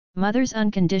Mother's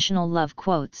unconditional love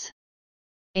quotes.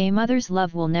 A mother's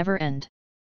love will never end.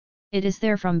 It is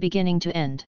there from beginning to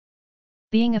end.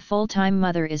 Being a full-time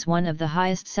mother is one of the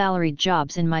highest salaried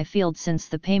jobs in my field since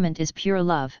the payment is pure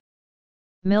love.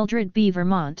 Mildred B.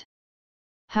 Vermont.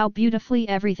 How beautifully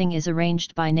everything is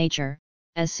arranged by nature.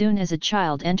 As soon as a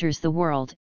child enters the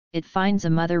world, it finds a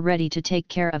mother ready to take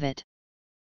care of it.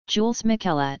 Jules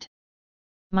Michelet.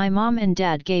 My mom and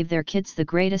dad gave their kids the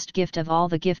greatest gift of all,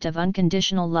 the gift of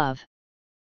unconditional love.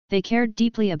 They cared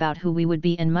deeply about who we would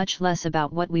be and much less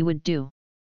about what we would do.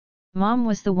 Mom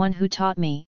was the one who taught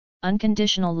me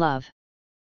unconditional love.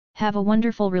 Have a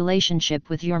wonderful relationship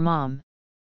with your mom.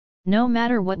 No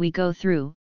matter what we go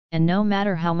through, and no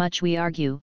matter how much we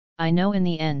argue, I know in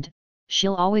the end,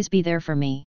 she'll always be there for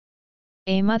me.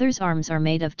 A mother's arms are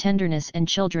made of tenderness and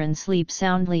children sleep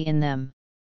soundly in them.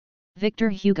 Victor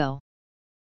Hugo.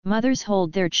 Mothers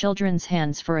hold their children's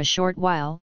hands for a short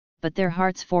while, but their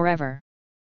hearts forever.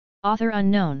 Author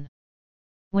unknown.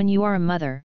 When you are a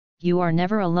mother, you are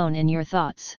never alone in your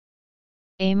thoughts.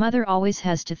 A mother always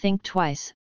has to think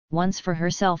twice, once for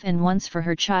herself and once for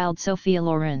her child. Sophia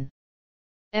Loren.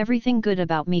 Everything good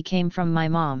about me came from my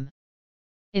mom.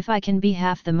 If I can be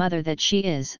half the mother that she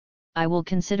is, I will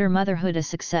consider motherhood a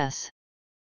success.